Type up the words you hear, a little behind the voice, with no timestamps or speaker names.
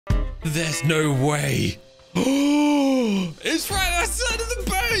There's no way. It's right outside of the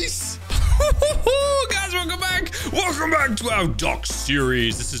base. Guys, welcome back. Welcome back to our Dock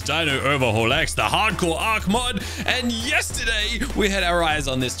series. This is Dino Overhaul X, the hardcore ARK mod. And yesterday, we had our eyes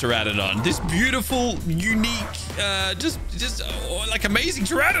on this Pteranodon. This beautiful, unique, like amazing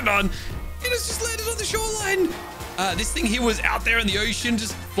Pteranodon. It has just landed on the shoreline. This thing here was out there in the ocean,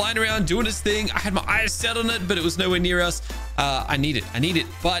 just flying around, doing its thing. I had my eyes set on it, but it was nowhere near us. I need it.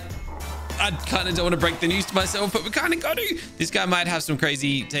 But I kind of don't want to break the news to myself, but we kind of got to. This guy might have some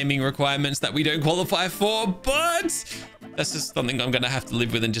crazy taming requirements that we don't qualify for, but that's just something I'm going to have to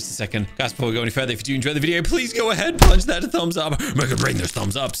live with in just a second. Guys, before we go any further, if you do enjoy the video, please go ahead, punch that a thumbs up. Make it bring those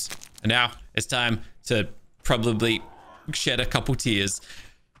thumbs ups. And now it's time to probably shed a couple tears.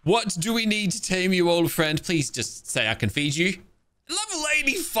 What do we need to tame you, old friend? Please just say I can feed you. Level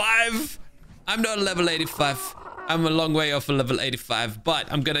 85. I'm not a level 85. I'm a long way off a level 85,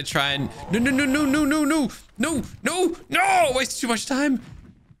 but I'm gonna try and no, waste too much time.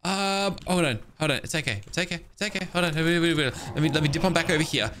 Hold on, it's okay. Hold on, let me dip on back over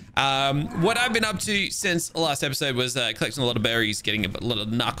here. What I've been up to since the last episode was collecting a lot of berries, getting a lot of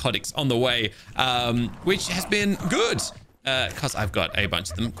narcotics on the way, which has been good. Because I've got a bunch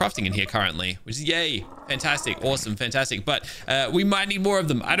of them crafting in here currently, which is yay, fantastic, awesome, fantastic. But we might need more of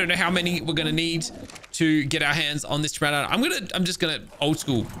them. I don't know how many we're gonna need to get our hands on this Pteranodon. I'm just gonna old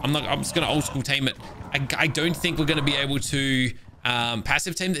school. I'm just gonna old school tame it. I don't think we're gonna be able to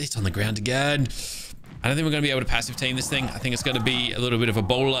passive tame it. It's on the ground again. I don't think we're gonna be able to passive tame this thing. I think it's gonna be a little bit of a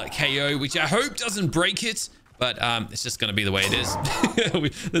bowler KO, which I hope doesn't break it. But it's just going to be the way it is.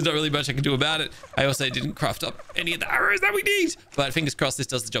 There's not really much I can do about it. I also didn't craft up any of the arrows that we need. But fingers crossed this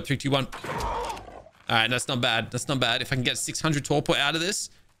does the job. 3, 2, 1. All right, that's not bad. That's not bad. If I can get 600 torpor out of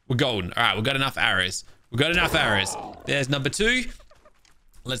this, we're golden. All right, we've got enough arrows. There's number 2.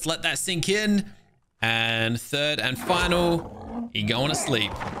 Let's let that sink in. And third and final, you're going to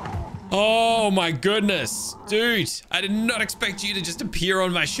sleep. Oh my goodness, dude. I did not expect you to just appear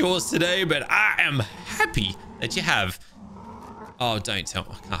on my shores today, but I am happy that you have. Oh, don't tell me.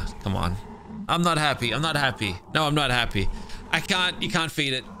 Oh, come on. I'm not happy. No, I'm not happy. You can't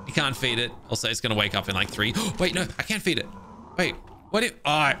feed it. Also, it's going to wake up in like 3. Wait, no, I can't feed it. Wait, what if,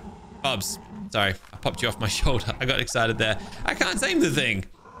 all right, Bubs. Sorry, I popped you off my shoulder. I got excited there. I can't tame the thing.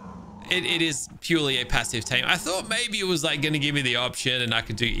 It is purely a passive tame. I thought maybe it was like going to give me the option and I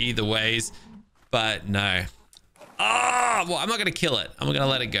could do either ways, but no. Ah, well, I'm not going to kill it. I'm going to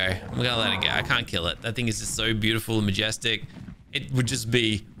let it go. I can't kill it. That thing is just so beautiful and majestic. It would just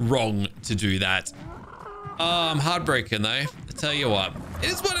be wrong to do that. I'm heartbroken though. I tell you what, it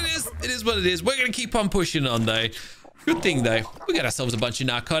is what it is. We're going to keep on pushing on though. Good thing though, we got ourselves a bunch of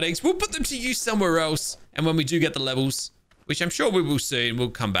narcotics. We'll put them to use somewhere else. And when we do get the levels, which I'm sure we will soon, we'll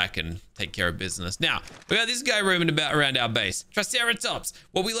come back and take care of business. Now, we got this guy roaming about around our base. Triceratops.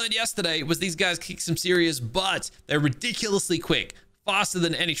 What we learned yesterday was these guys kick some serious butt. They're ridiculously quick, faster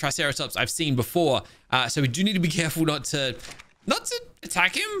than any Triceratops I've seen before. So we do need to be careful not to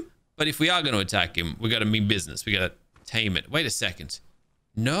attack him. But if we are going to attack him, we got to mean business. We got to tame it. Wait a second.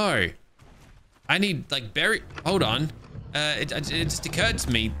 No. I need like berry. Hold on. It just occurred to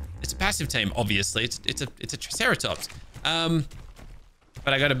me. It's a passive tame, obviously. It's a Triceratops.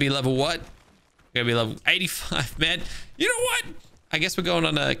 But I gotta be level what? I gotta be level 85, man. You know what? I guess we're going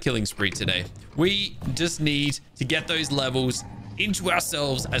on a killing spree today. We just need to get those levels into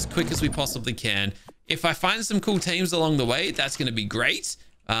ourselves as quick as we possibly can. If I find some cool teams along the way, that's gonna be great.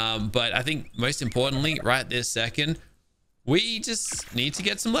 But I think most importantly, right this second, we just need to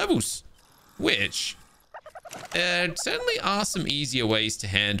get some levels, which certainly are some easier ways to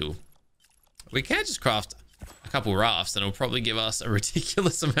handle. We can't just craft a couple rafts and it'll probably give us a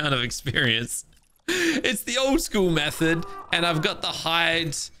ridiculous amount of experience. It's the old school method, and I've got the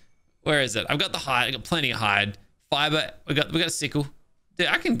hide. Where is it? I've got the hide. I got plenty of hide. Fiber. We got a sickle. Dude,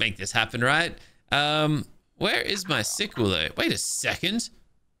 I can make this happen, right? Where is my sickle though? Wait a second.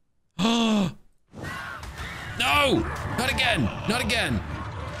 Oh no! Not again!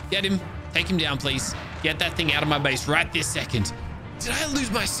 Get him. Take him down, please. Get that thing out of my base right this second. Did I lose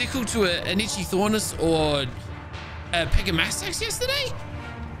my sickle to an Ichthyornis or a Pegamastax yesterday?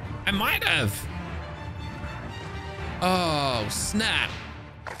 I might have. Oh, snap.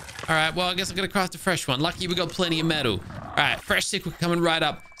 All right, well, I guess I'm going to craft a fresh one. Lucky we got plenty of metal. All right, fresh sickle coming right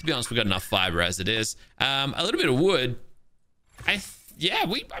up. To be honest, we got enough fiber as it is. A little bit of wood. Yeah,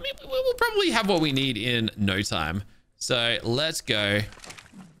 we'll probably have what we need in no time. So let's go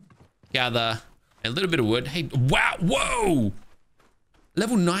gather a little bit of wood. Hey, wow, whoa!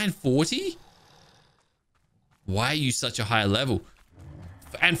 Level 940? Why are you such a high level?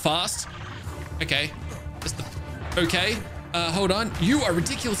 And fast. Okay. Okay. Hold on. You are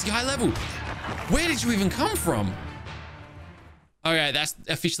ridiculously high level. Where did you even come from? Okay, that's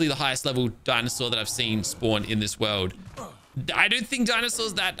officially the highest level dinosaur that I've seen spawn in this world. I don't think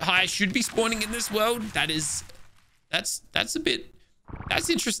dinosaurs that high should be spawning in this world. That's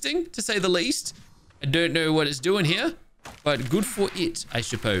interesting to say the least. I don't know what it's doing here, but good for it, I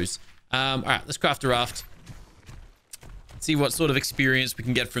suppose. All right, let's craft a raft. See what sort of experience we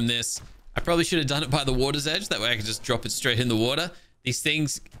can get from this. I probably should have done it by the water's edge. That way I could just drop it straight in the water. These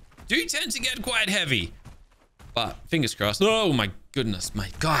things do tend to get quite heavy, but fingers crossed. Oh my goodness, my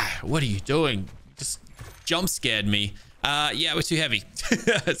God, what are you doing? Just jump scared me. Yeah, we're too heavy.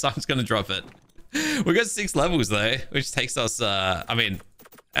 So I'm just gonna drop it. We got 6 levels though, which takes us, I mean,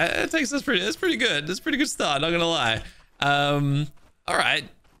 it takes us it's pretty good. It's a pretty good start, not gonna lie. All right.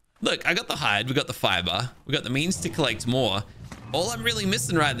 Look, I got the hide, we got the fiber, we got the means to collect more. All I'm really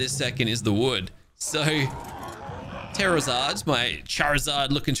missing right this second is the wood. So, Terrazard, my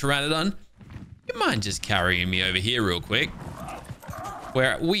Charizard-looking Pteranodon, you mind just carrying me over here real quick,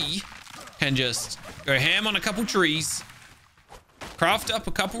 where we can just go ham on a couple trees, craft up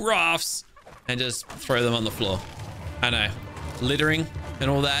a couple rafts, and just throw them on the floor. I know, littering and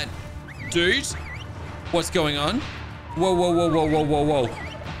all that. Dude, what's going on? Whoa, whoa, whoa, whoa, whoa, whoa, whoa.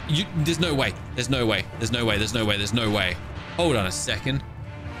 There's no way. There's no way. There's no way. There's no way. There's no way. Hold on a second.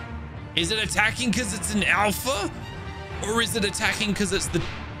 Is it attacking because it's an alpha? Or is it attacking because it's the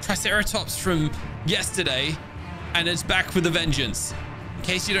Triceratops from yesterday and it's back with a vengeance? In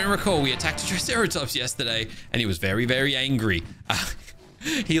case you don't recall, we attacked a Triceratops yesterday and he was very, very angry.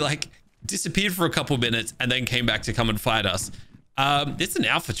 He like disappeared for a couple minutes and then came back to come and fight us. It's an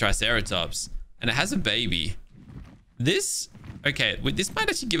alpha Triceratops and it has a baby. This, okay, this might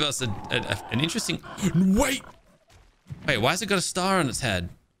actually give us an interesting... Wait, why has it got a star on its head?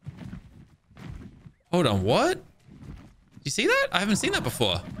 Hold on, what? You see that? I haven't seen that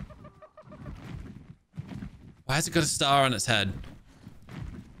before. Why has it got a star on its head?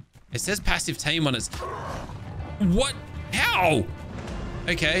 It says passive tame on its... What? How?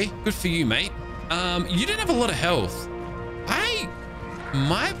 Okay, good for you, mate. You didn't have a lot of health. I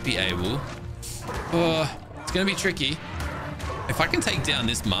might be able... it's gonna be tricky. If I can take down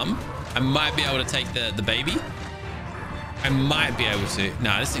this mum, I might be able to take the baby. I might be able to.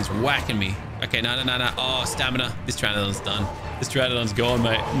 Nah, this thing's whacking me. Okay, no. Oh, stamina. This Pteranodon's done. This Pteranodon's gone,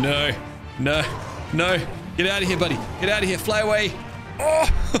 mate. No. Get out of here, buddy. Get out of here. Fly away. Oh,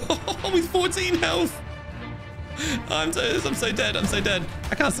 with 14 health. I'm so dead. I'm so dead.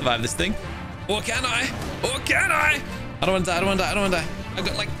 I can't survive this thing. Or can I? I don't want to die. I've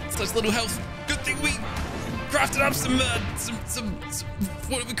got like such little health. Good thing we crafted up some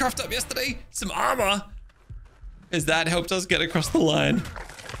what did we craft up yesterday? Some armor. As that helped us get across the line.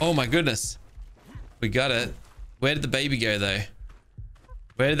 Oh my goodness. We got it. Where did the baby go though?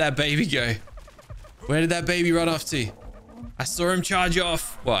 Where did that baby go? Where did that baby run off to? I saw him charge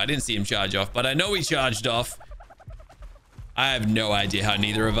off. Well, I didn't see him charge off, but I know he charged off. I have no idea how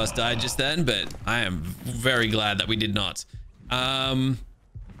neither of us died just then, but I am very glad that we did not. I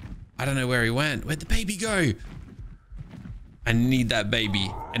don't know where he went. Where'd the baby go? I need that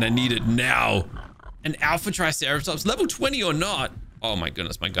baby, and I need it now. An alpha Triceratops, level 20 or not. Oh my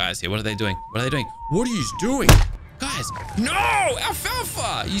goodness, my guys here. What are they doing? What are you doing? Guys, no!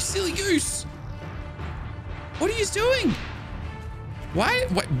 Alfalfa! You silly goose! What are you doing? Why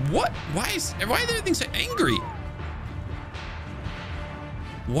are everything so angry?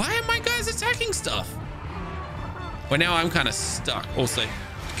 Why are my guys attacking stuff? Well, now I'm kind of stuck. Also,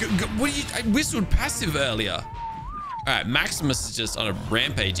 I whistled passive earlier. All right, Maximus is just on a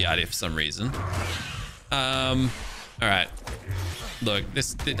rampage out here for some reason. All right. Look,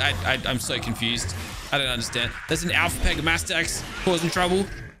 I'm so confused. I don't understand. There's an Alpha Pegamastax causing trouble.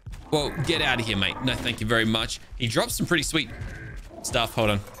 Well, get out of here, mate. No, thank you very much. He dropped some pretty sweet stuff. Hold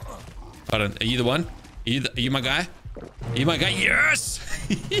on. Are you the one? Are you my guy? Are you my guy? Yes!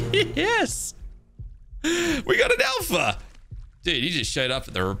 Yes! We got an alpha! Dude, you just showed up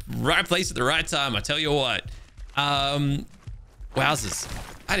at the right place at the right time. I tell you what. Wowzers.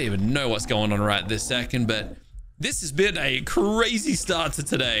 I don't even know what's going on right this second, but this has been a crazy start to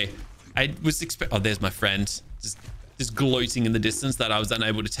today. I was oh, there's my friend. Just gloating in the distance that I was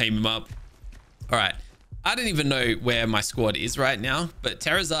unable to tame him up. All right. I don't even know where my squad is right now, but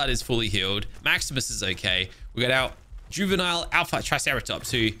Terrazard is fully healed. Maximus is okay. We got our juvenile alpha Triceratops,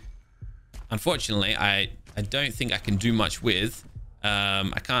 who unfortunately I don't think I can do much with.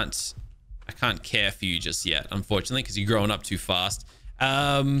 I can't care for you just yet, unfortunately, because you're growing up too fast.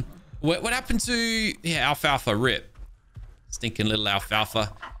 What happened to alfalfa rip? Stinking little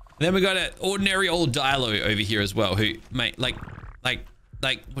alfalfa. And then we got an ordinary old Dilo over here as well, who, mate, like,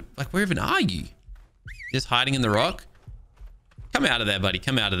 where even are you? Just hiding in the rock? Come out of there, buddy.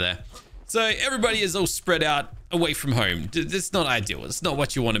 Come out of there. So everybody is all spread out away from home. It's not ideal. It's not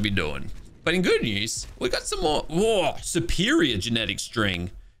what you want to be doing. But in good news, we got some more superior genetic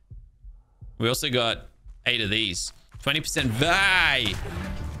string. We also got 8 of these. 20% VAI.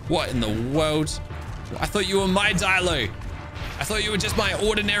 What in the world? I thought you were my Dilo. I thought you were just my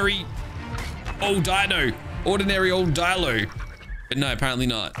ordinary old dino. Ordinary old Dilo. But no, apparently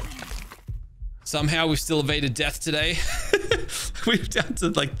not. Somehow we've still evaded death today. We're down to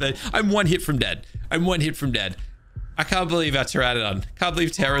like I'm 1 hit from dead. I'm 1 hit from dead. I can't believe our Pteranodon. Can't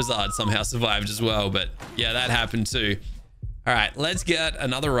believe Terrazard somehow survived as well. But yeah, that happened too. All right, let's get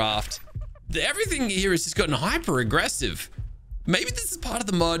another raft. Everything here has just gotten hyper aggressive. Maybe this is part of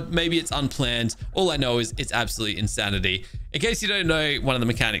the mod. Maybe it's unplanned. All I know is it's absolutely insanity. In case you don't know, one of the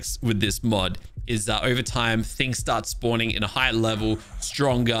mechanics with this mod is over time, things start spawning in a higher level,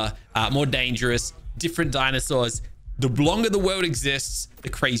 stronger, more dangerous, different dinosaurs. The longer the world exists, the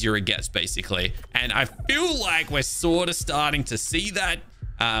crazier it gets, basically. And I feel like we're sort of starting to see that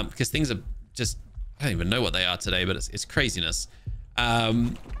because things are just, I don't even know what they are today, but it's craziness.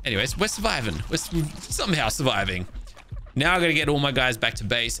 Anyways, we're surviving. We're somehow surviving. Now I'm going to get all my guys back to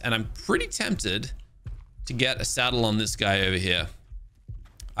base, and I'm pretty tempted to get a saddle on this guy over here.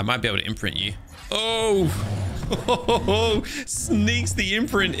 I might be able to imprint you. Oh, sneaks the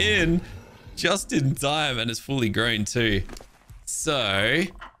imprint in just in time, and it's fully grown too. So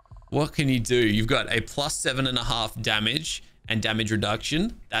what can you do? You've got a +7.5 damage and damage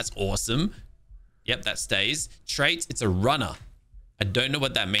reduction. That's awesome. Yep, that stays. Traits, it's a runner. I don't know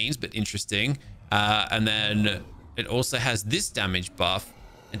what that means, but interesting. And then it also has this damage buff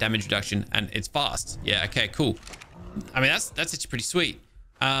and damage reduction, and it's fast. Yeah, okay, cool. I mean, that's actually pretty sweet.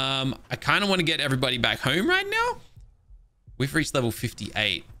 I kind of want to get everybody back home right now. We've reached level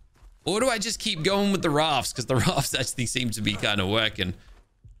 58. Or do I just keep going with the rafts? Because the rafts actually seem to be kind of working.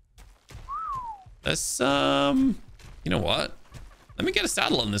 Let's, you know what? Let me get a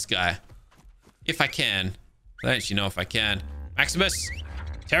saddle on this guy. If I can. I don't actually know if I can. Maximus,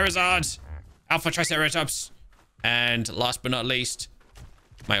 Terrazard, Alpha Triceratops, and last but not least,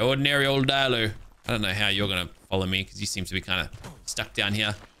 my ordinary old Dilo. I don't know how you're going to follow me because you seem to be kind of stuck down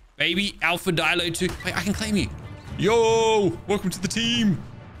here. Baby Alpha Dilo 2. Wait, I can claim you. Yo, welcome to the team.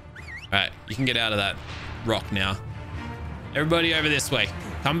 All right, you can get out of that rock now. Everybody over this way.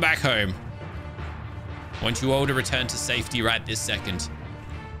 Come back home. I want you all to return to safety right this second.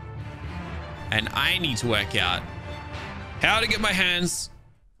 And I need to work out how to get my hands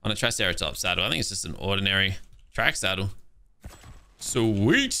on a Triceratops saddle. I think it's just an ordinary track saddle.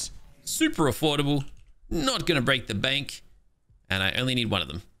 Sweet. Super affordable. Not going to break the bank. And I only need one of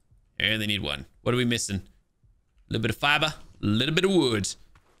them. I only need one. What are we missing? A little bit of fiber. A little bit of wood.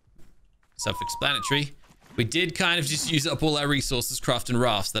 Self-explanatory. We did kind of just use up all our resources crafting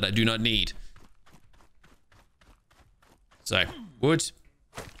rafts that I do not need. So, wood.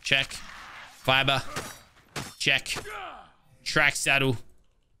 Check. Fiber. Check. Track saddle.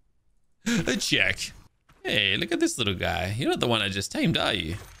 A check. Hey, look at this little guy. You're not the one I just tamed, are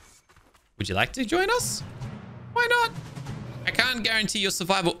you? Would you like to join us? Why not? I can't guarantee your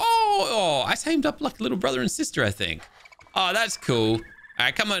survival. Oh, I tamed up like a little brother and sister, I think. Oh, that's cool. All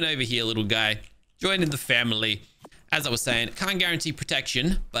right, come on over here, little guy. Join in the family. As I was saying, can't guarantee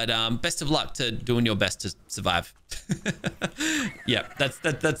protection, but best of luck to doing your best to survive. Yeah,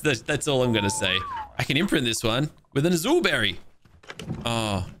 that's all I'm gonna say. I can imprint this one with an azul berry.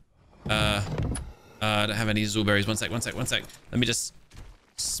 Oh, I don't have any azul berries. One sec. Let me just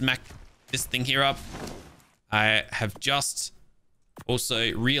smack this thing here up. I have just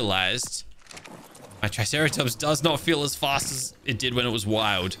also realized my Triceratops does not feel as fast as it did when it was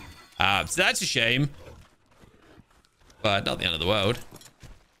wild. So that's a shame. But not the end of the world.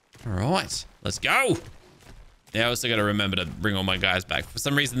 All right, let's go. Yeah, I also got to remember to bring all my guys back. For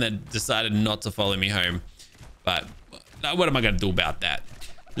some reason, they decided not to follow me home. But what am I going to do about that?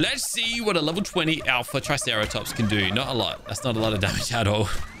 Let's see what a level 20 Alpha Triceratops can do. Not a lot. That's not a lot of damage at all.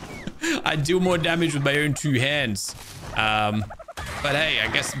 I do more damage with my own 2 hands. But hey,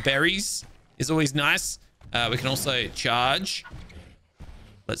 I guess berries is always nice. We can also charge.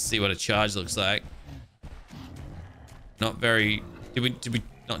 Let's see what a charge looks like. Not very... Did we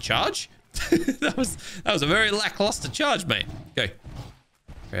not charge? that was a very lackluster charge, mate. Go.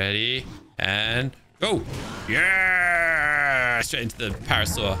 Ready and go. Yeah! Straight into the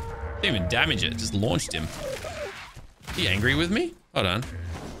parasaur. Didn't even damage it. Just launched him. Are you angry with me? Hold on.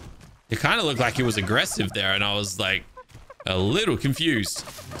 It kind of looked like he was aggressive there, and I was like, A little confused.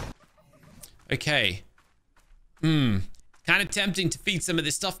 Okay. Kind of tempting to feed some of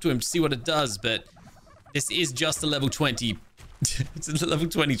this stuff to him to see what it does, but this is just a level 20. It's a level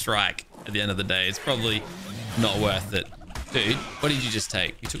 20 track at the end of the day. It's probably not worth it. Dude, what did you just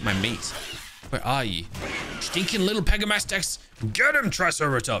take? You took my meat. Where are you? Stinking little Pegamastex. Get him,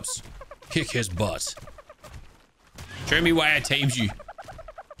 Triceratops. Kick his butt. Show me why I tamed you.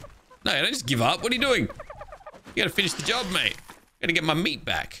 No, don't just give up. What are you doing? You gotta finish the job, mate. Gotta get my meat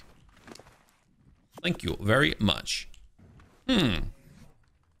back. Thank you very much. There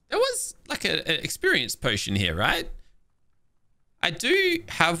was like an experience potion here, right? I do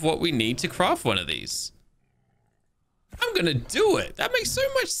have what we need to craft one of these. I'm gonna do it. That makes so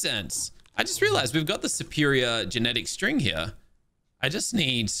much sense. I just realized we've got the superior genetic string here. I just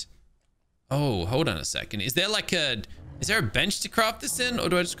need... Oh, hold on a second. Is there like a... Is there a bench to craft this in, or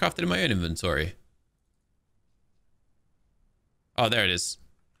do I just craft it in my own inventory? Oh, there it is.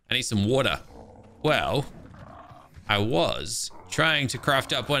 I need some water. Well, I was trying to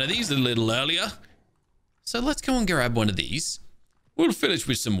craft up one of these a little earlier. So let's go and grab one of these. We'll fill it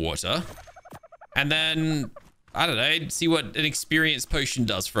with some water. And then, I don't know, see what an experience potion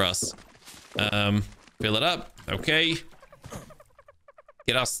does for us. Fill it up. Okay.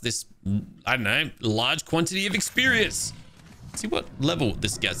 Get us this, I don't know, large quantity of experience. See what level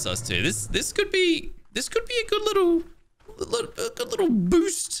this gets us to. This could be a good little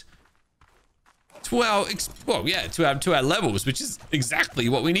boost to our to our levels, which is exactly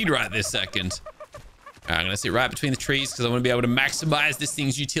what we need right this second. All right, I'm gonna sit right between the trees because I want to be able to maximize this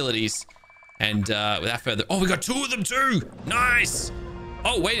thing's utilities. And without further, oh, we got two of them too. Nice.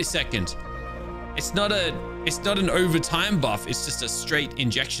 Oh, wait a second. It's not an overtime buff. It's just a straight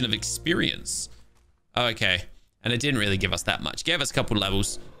injection of experience. Oh, okay. And it didn't really give us that much. Gave us a couple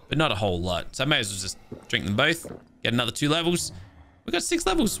levels, but not a whole lot. So I may as well just drink them both. Get another 2 levels. We got 6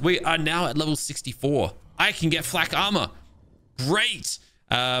 levels. We are now at level 64. I can get flak armor. Great.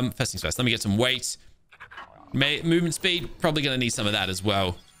 First things first, let me get some weight. Movement speed, probably gonna need some of that as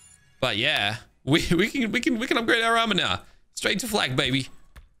well. But yeah, we can upgrade our armor now. Straight to flak, baby.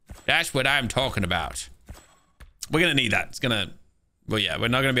 That's what I'm talking about. We're gonna need that. It's gonna, well, yeah, we're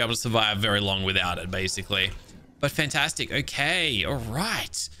not gonna be able to survive very long without it, basically. But fantastic. Okay, all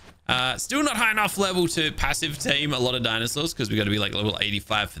right. Still not high enough level to passive tame a lot of dinosaurs because we got to be like level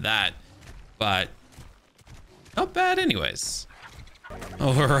 85 for that. But not bad, anyways.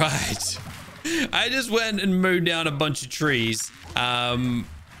 All right. I just went and mowed down a bunch of trees.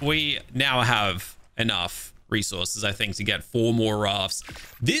 We now have enough resources, I think, to get 4 more rafts.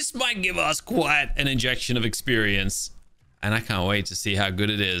 This might give us quite an injection of experience, and I can't wait to see how good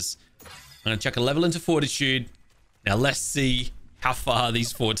it is. I'm gonna chuck a level into fortitude. Now let's see how far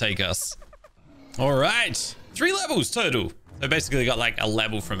these 4 take us. All right, 3 levels total. So basically got like a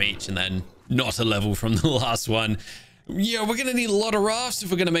level from each and then not a level from the last one. Yeah, we're gonna need a lot of rafts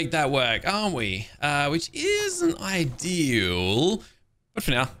if we're gonna make that work, aren't we? Which isn't ideal. But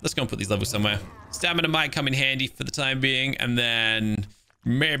for now, let's go and put these levels somewhere. Stamina might come in handy for the time being, and then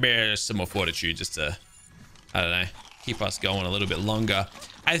maybe some more fortitude just to, I don't know, keep us going a little bit longer.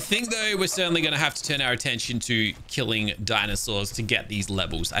 I think, though, we're certainly going to have to turn our attention to killing dinosaurs to get these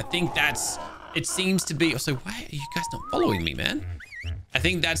levels. I think that's, it seems to be, so why are you guys not following me, man? I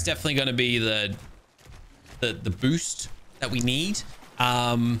think that's definitely going to be the boost that we need.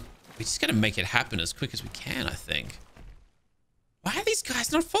 We're just going to make it happen as quick as we can, I think. Why are these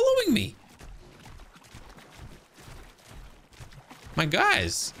guys not following me? My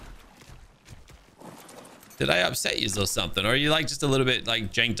guys. Did I upset you or something? Or are you like just a little bit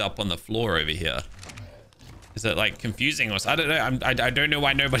like janked up on the floor over here? Is it like confusing or something? I don't know. I don't know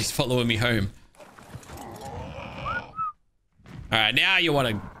why nobody's following me home. All right, now you want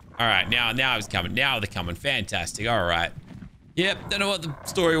to... All right, now it's coming. Now they're coming. Fantastic. All right. Yep, don't know what the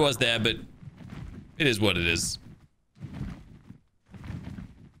story was there, but it is what it is.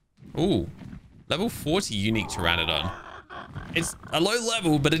 Ooh, level 40 unique Pteranodon. It's a low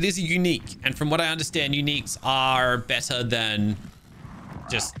level, but it is a unique. And from what I understand, uniques are better than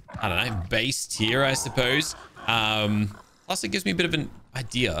just, I don't know, base tier, I suppose. Plus, it gives me a bit of an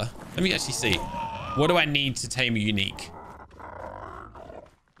idea. Let me actually see. What do I need to tame a unique?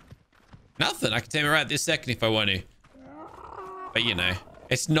 Nothing. I can tame it right this second if I want to. But, you know,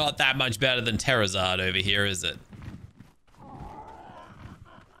 it's not that much better than Terrazard over here, is it?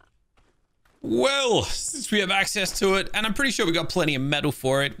 Well, since we have access to it, and I'm pretty sure we got plenty of metal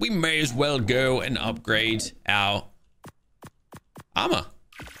for it, we may as well go and upgrade our armor.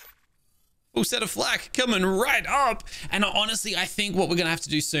 Full set of flak coming right up. And honestly, I think what we're going to have to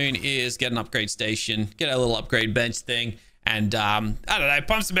do soon is get an upgrade station, get a little upgrade bench thing, and I don't know,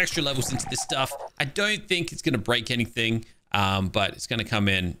 pump some extra levels into this stuff. I don't think it's going to break anything, but it's going to come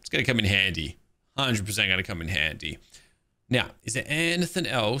in. It's going to come in handy. 100% going to come in handy. Now, is there anything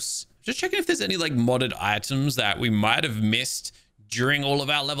else? Just checking if there's any like modded items that we might have missed during all of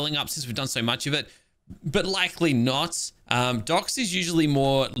our leveling up since we've done so much of it, but likely not. Docks is usually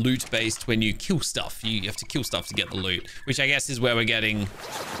more loot based when you kill stuff. You have to kill stuff to get the loot, which I guess is where we're getting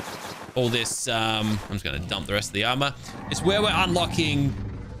all this. I'm just going to dump the rest of the armor. It's where we're unlocking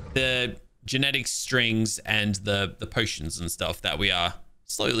the genetic strings and the potions and stuff that we are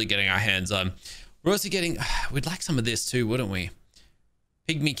slowly getting our hands on. We're also getting, we'd like some of this too, wouldn't we?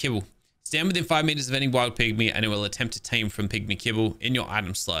 Pygmy kibble. Stand within 5 meters of any wild pygmy and it will attempt to tame from pygmy kibble in your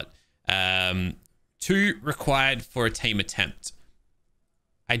item slot. 2 required for a tame attempt.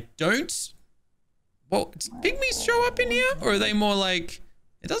 I don't... Well, do pygmies show up in here? Or are they more like...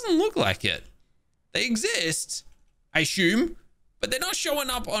 It doesn't look like it. They exist, I assume, but they're not showing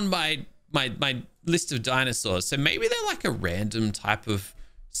up on my list of dinosaurs. So maybe they're like a random type of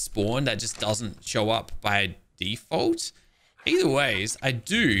spawn that just doesn't show up by default. Either ways, I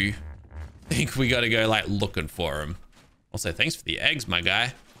do think we got to go like looking for them. Also, thanks for the eggs, my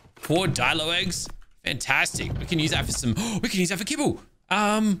guy. 4 Dilo eggs. Fantastic. We can use that for some... we can use that for kibble.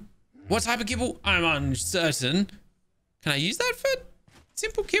 What type of kibble? I'm uncertain. Can I use that for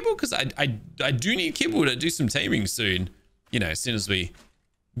simple kibble? Because I do need kibble to do some taming soon. You know, as soon as we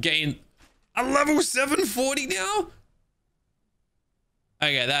gain a level 740 now.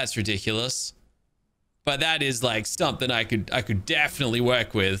 Okay, that's ridiculous. But that is like something I could definitely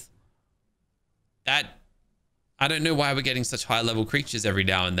work with. That... I don't know why we're getting such high level creatures every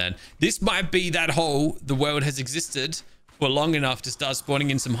now and then. This might be that hole the world has existed for long enough to start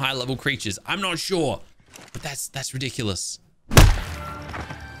spawning in some high level creatures. I'm not sure, but that's ridiculous.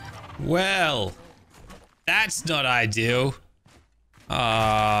 Well, that's not ideal.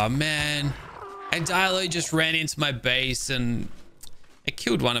 Oh man. And Dilo just ran into my base and it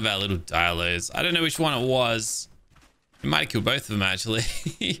killed one of our little Dilos. I don't know which one it was. It might have killed both of them, actually.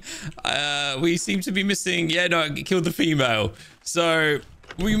 We seem to be missing... Yeah, no, it killed the female. So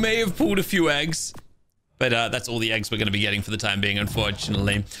we may have pulled a few eggs. But that's all the eggs we're going to be getting for the time being,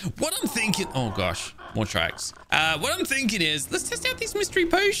 unfortunately. What I'm thinking... Oh, gosh. More tracks. What I'm thinking is, let's test out these mystery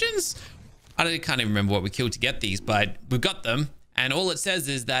potions. I can't even remember what we killed to get these, but we've got them. And all it says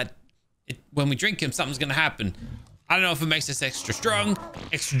is that when we drink them, something's going to happen. I don't know if it makes us extra strong,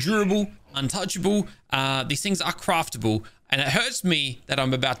 extra durable, untouchable. These things are craftable, and it hurts me that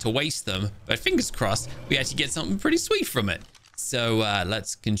I'm about to waste them, but fingers crossed, we actually get something pretty sweet from it. So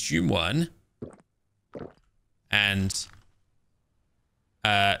let's consume one. And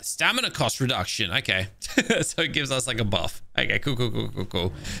stamina cost reduction. Okay. So it gives us like a buff. Okay,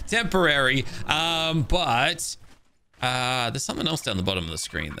 cool. Temporary. But there's something else down the bottom of the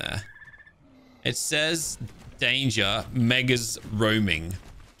screen there. It says... danger, megas roaming.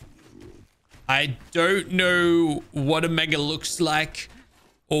 I don't know what a mega looks like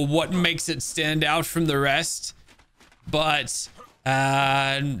or what makes it stand out from the rest, but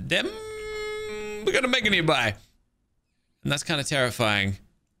them we got a mega nearby, and that's kind of terrifying.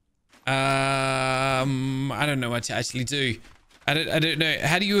 I don't know what to actually do. I don't know.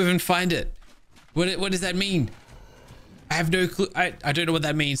 How do you even find it? What does that mean? I have no clue. I don't know what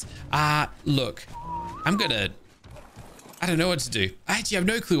that means. Look. I don't know what to do. I actually have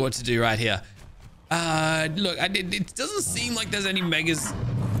no clue what to do right here. Look, it doesn't seem like there's any megas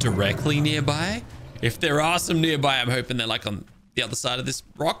directly nearby. If there are some nearby, I'm hoping they're like on the other side of this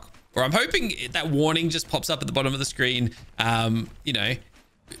rock. Or I'm hoping that warning just pops up at the bottom of the screen. You know,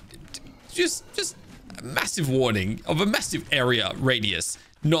 just a massive warning of a massive area radius.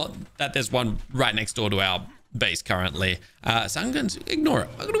 Not that there's one right next door to our base currently. So I'm going to ignore it.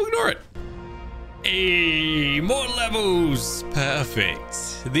 I'm going to ignore it. Hey, more levels.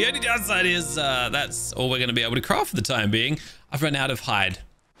 Perfect. The only downside is that's all we're going to be able to craft for the time being. I've run out of hide,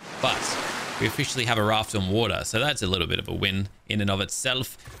 but we officially have a raft on water, so that's a little bit of a win in and of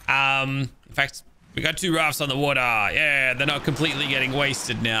itself. In fact, we got 2 rafts on the water. Yeah, they're not completely getting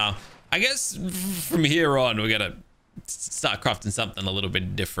wasted now. I guess from here on, we're going to start crafting something a little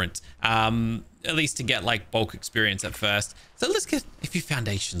bit different. At least to get like bulk experience at first. So let's get a few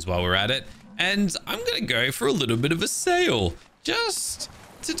foundations while we're at it. And I'm going to go for a little bit of a sail, just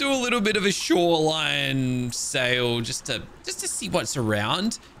to do a little bit of a shoreline sail, just to see what's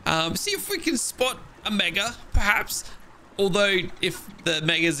around. See if we can spot a mega, perhaps. Although if the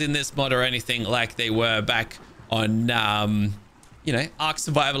megas in this mod are anything like they were back on, you know, ARK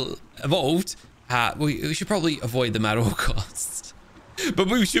Survival Evolved, we should probably avoid them at all costs. But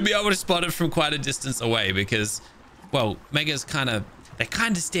we should be able to spot it from quite a distance away because well, megas they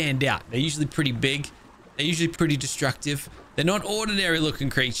kind of stand out. They're usually pretty big. They're usually pretty destructive. They're not ordinary looking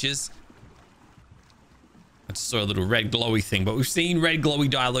creatures. I just saw a little red glowy thing, but we've seen red glowy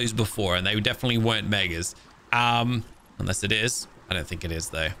dilos before, and they definitely weren't megas. Unless it is. I don't think it is,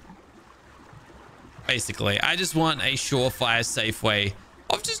 though. Basically, I just want a surefire, safe way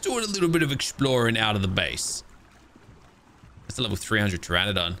of just doing a little bit of exploring out of the base. That's a level 300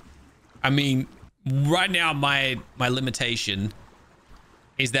 Pteranodon. I mean, right now, my limitation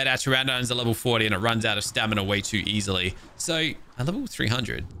is that our Pteranodon is a level 40 and it runs out of stamina way too easily. So, a level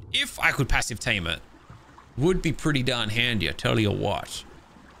 300, if I could passive tame it, would be pretty darn handy, I tell you what.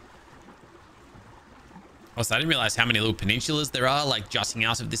 Also, I didn't realize how many little peninsulas there are, like, jutting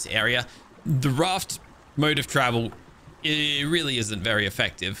out of this area. The raft mode of travel, it really isn't very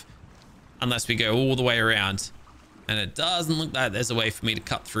effective unless we go all the way around. And it doesn't look like there's a way for me to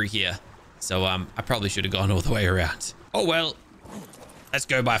cut through here. So, I probably should have gone all the way around. Oh, well. Let's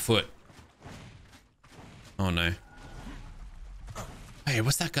go by foot. Oh, no. Hey,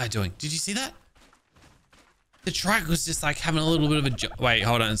 what's that guy doing? Did you see that? The trike was just like having a little bit of a... Wait,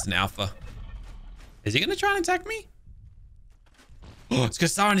 hold on. It's an alpha. Is he going to try and attack me? Oh, it's got a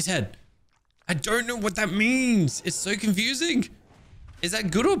star on his head. I don't know what that means. It's so confusing. Is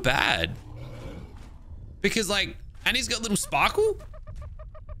that good or bad? Because like, and he's got a little sparkle.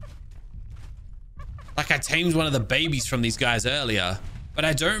 Like I tamed one of the babies from these guys earlier, but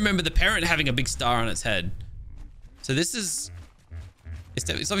I don't remember the parent having a big star on its head. So this is, it's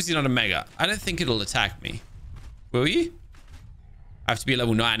obviously not a mega. I don't think it'll attack me. Will you? I have to be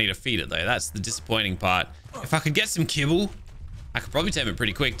level 90 to feed it though. That's the disappointing part. If I could get some kibble, I could probably tame it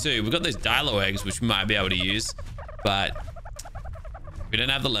pretty quick too. We've got those Dilo eggs, which we might be able to use, but we don't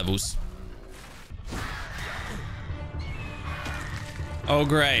have the levels. Oh,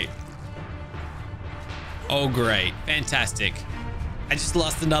 great. Oh, great. Fantastic. I just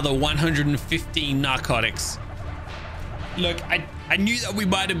lost another 115 narcotics. Look, I knew that we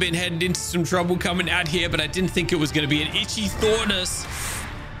might have been headed into some trouble coming out here, but I didn't think it was going to be an itchy thornus.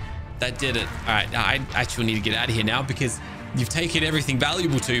 That did it. All right, now I actually need to get out of here now because you've taken everything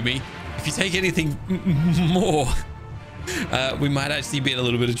valuable to me. If you take anything more, we might actually be in a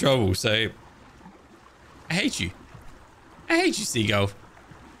little bit of trouble. So, I hate you. I hate you, Seagull.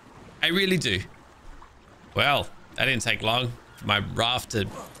 I really do. Well, that didn't take long for my raft to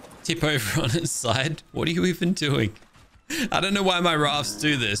tip over on its side. What are you even doing? I don't know why my rafts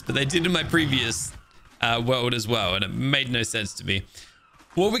do this, but they did in my previous world as well, and it made no sense to me.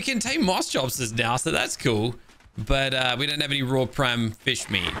 Well, we can tame moss chopsters now, so that's cool. But we don't have any raw prime fish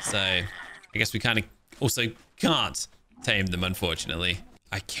meat, so I guess we kind of also can't tame them, unfortunately.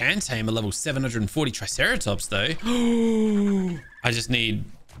 I can tame a level 740 Triceratops, though. I just need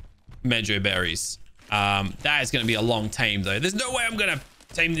Medjo berries. That is going to be a long tame, though. There's no way I'm going to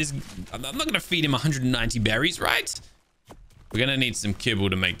tame this. I'm not going to feed him 190 berries, right? We're going to need some kibble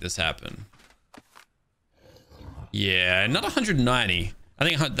to make this happen. Yeah, not 190. I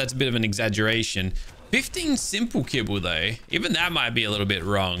think that's a bit of an exaggeration. 15 simple kibble, though. Even that might be a little bit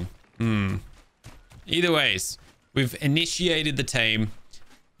wrong. Either ways, we've initiated the tame.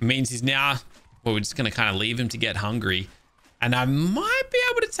 It means he's now... Well, we're just going to kind of leave him to get hungry. And I might be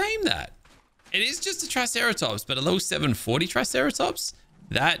able to tame that. It is just a Triceratops, but a level 740 Triceratops?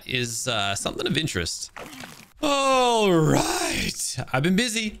 That is something of interest. All right. I've been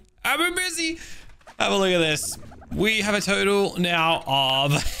busy. Have a look at this. We have a total now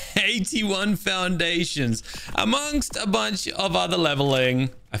of 81 foundations amongst a bunch of other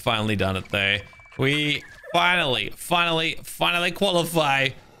leveling. I finally done it though. We finally qualify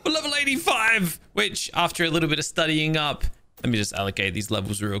for level 85, which after a little bit of studying up, let me just allocate these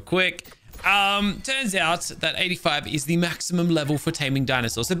levels real quick. Turns out that 85 is the maximum level for taming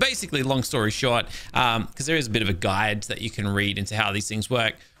dinosaurs. So basically, long story short, because there is a bit of a guide that you can read into how these things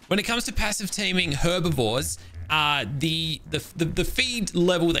work. When it comes to passive taming herbivores, the feed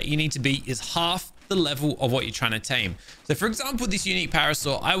level that you need to be is half the level of what you're trying to tame. So for example, this unique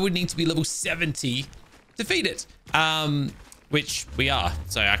parasaur, I would need to be level 70 to feed it, which we are.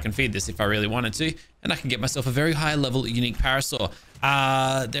 So I can feed this if I really wanted to, and I can get myself a very high level unique parasaur.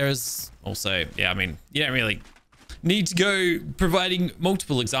 There's also, yeah, I mean, you don't really need to go providing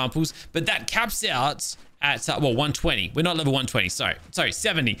multiple examples, but that caps out at, well, 120. We're not level 120, sorry,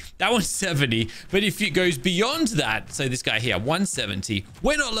 70. That one's 70, but if it goes beyond that, so this guy here, 170,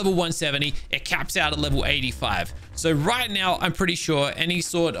 we're not level 170, it caps out at level 85. So right now, I'm pretty sure any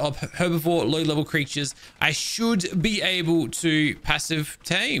sort of herbivore, low-level creatures, I should be able to passive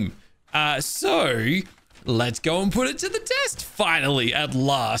tame. So let's go and put it to the test. Finally, at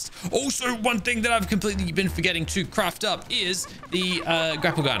last. Also, one thing that I've completely been forgetting to craft up is the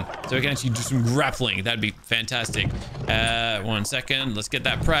grapple gun. So we can actually do some grappling. That'd be fantastic. 1 second. Let's get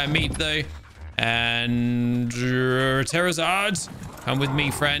that prior meat, though. And Pterosaurs, come with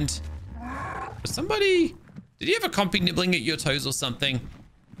me, friend. Somebody... Did you have a compy nibbling at your toes or something?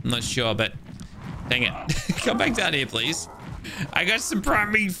 I'm not sure, but dang it. Come back down here, please. I got some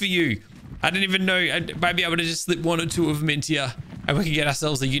prime meat for you. I didn't even know. I might be able to just slip 1 or 2 of them into you, and we can get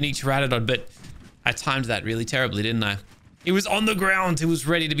ourselves a unique pteranodon, but I timed that really terribly, didn't I? He was on the ground. He was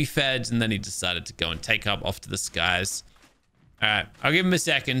ready to be fed, and then he decided to go and take up off to the skies. All right. I'll give him a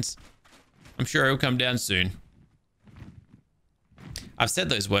second. I'm sure he'll come down soon. I've said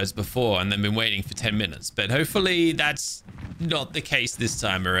those words before and then been waiting for 10 minutes, but hopefully that's not the case this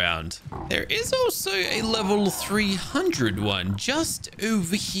time around. There is also a level 300 one just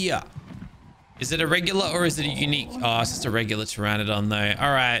over here. Is it a regular or is it a unique? Oh, it's just a regular pteranodon though.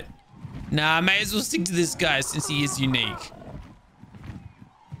 All right. Nah, I may as well stick to this guy since he is unique.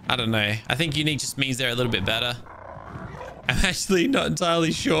 I don't know. I think unique just means they're a little bit better. I'm actually not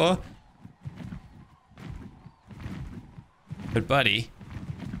entirely sure. But buddy,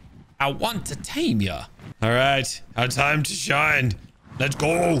 I want to tame ya. All right, our time to shine. Let's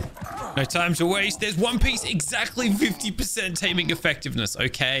go. No time to waste. There's one piece, exactly 50% taming effectiveness.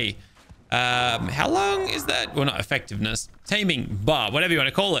 Okay. How long is that? Well, not effectiveness. Taming bar, whatever you want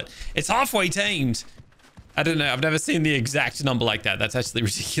to call it. It's halfway tamed. I don't know. I've never seen the exact number like that. That's actually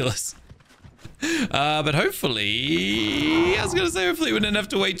ridiculous. But hopefully, I was going to say hopefully we wouldn't have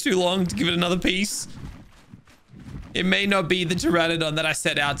to wait too long to give it another piece. It may not be the pteranodon that I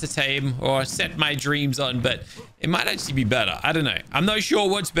set out to tame or set my dreams on, but it might actually be better. I don't know. I'm not sure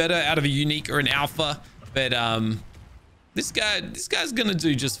what's better out of a unique or an alpha, but this guy's gonna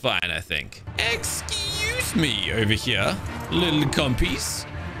do just fine, I think. Excuse me over here, little compies.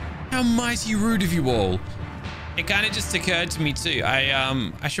 How mighty rude of you all. It kind of just occurred to me too.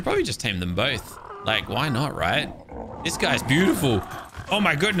 I should probably just tame them both. Like, why not, right? This guy's beautiful. Oh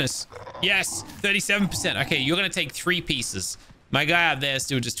my goodness. Yes, 37%. Okay, you're going to take 3 pieces. My guy up there is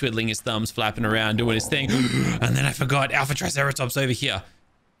still just twiddling his thumbs, flapping around, doing his thing. And then I forgot Alpha Triceratops over here.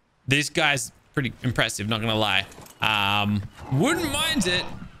 This guy's pretty impressive, not going to lie. Wouldn't mind it.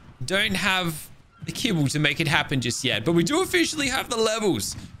 Don't have the kibble to make it happen just yet. But we do officially have the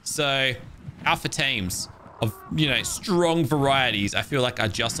levels. So, Alpha Tames of, you know, strong varieties, I feel like are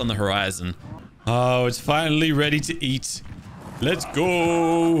just on the horizon. Oh, it's finally ready to eat. Let's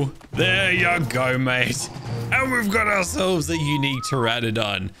go. There you go, mate. And we've got ourselves a unique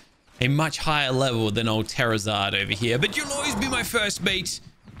pteranodon. A much higher level than old Pterosaur over here. But you'll always be my first mate.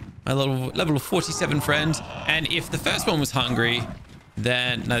 My level 47 friend. And if the first one was hungry,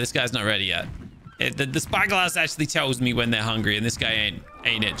 then... No, this guy's not ready yet. The spyglass actually tells me when they're hungry. And this guy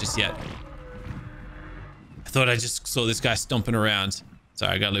ain't it just yet. I thought I just saw this guy stomping around.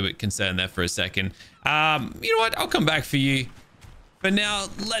 Sorry, I got a little bit concerned there for a second. You know what? I'll come back for you. But now,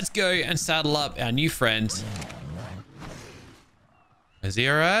 let's go and saddle up our new friend. Is he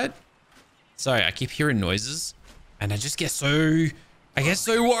all right? Sorry, I keep hearing noises. And I just get so... I get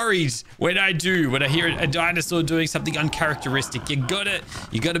so worried when I hear a dinosaur doing something uncharacteristic. You gotta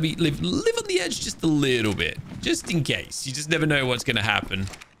live on the edge just a little bit. Just in case. You just never know what's gonna happen.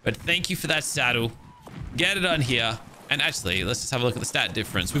 But thank you for that saddle. Get it on here. And actually, let's just have a look at the stat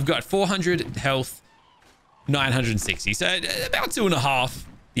difference. We've got 400 health. 960, so about 2.5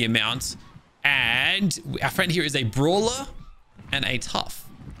 the amount. And our friend here is a brawler and a tough.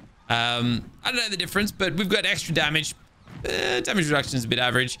 I don't know the difference, but we've got extra damage. Damage reduction is a bit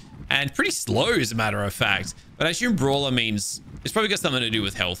average and pretty slow, as a matter of fact. But I assume brawler means it's probably got something to do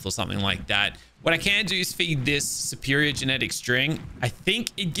with health or something like that. What I can do is feed this superior genetic string. I think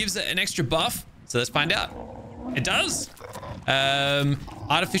it gives it an extra buff, so let's find out. It does.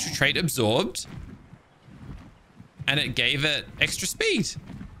 Artificial trait absorbed. And it gave it extra speed.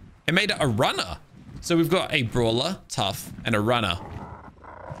 It made it a runner. So we've got a brawler, tough, and a runner.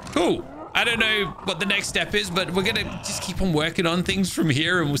 Cool. I don't know what the next step is, but we're gonna just keep on working on things from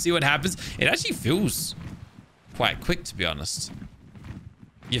here and we'll see what happens. It actually feels quite quick, to be honest.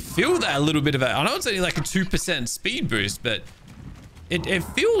 You feel that a little bit of it. I know it's only like a 2% speed boost, but it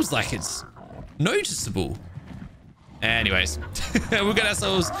feels like it's noticeable. Anyways, we got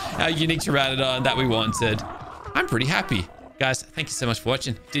ourselves our unique pteranodon that we wanted. I'm pretty happy. Guys, thank you so much for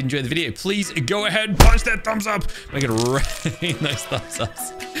watching. If you did enjoy the video, please go ahead and punch that thumbs up. Make it rain those thumbs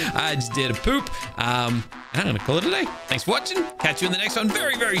ups. I just did a poop. And I'm going to call it a day. Thanks for watching. Catch you in the next one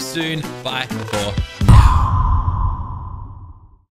very, very soon. Bye for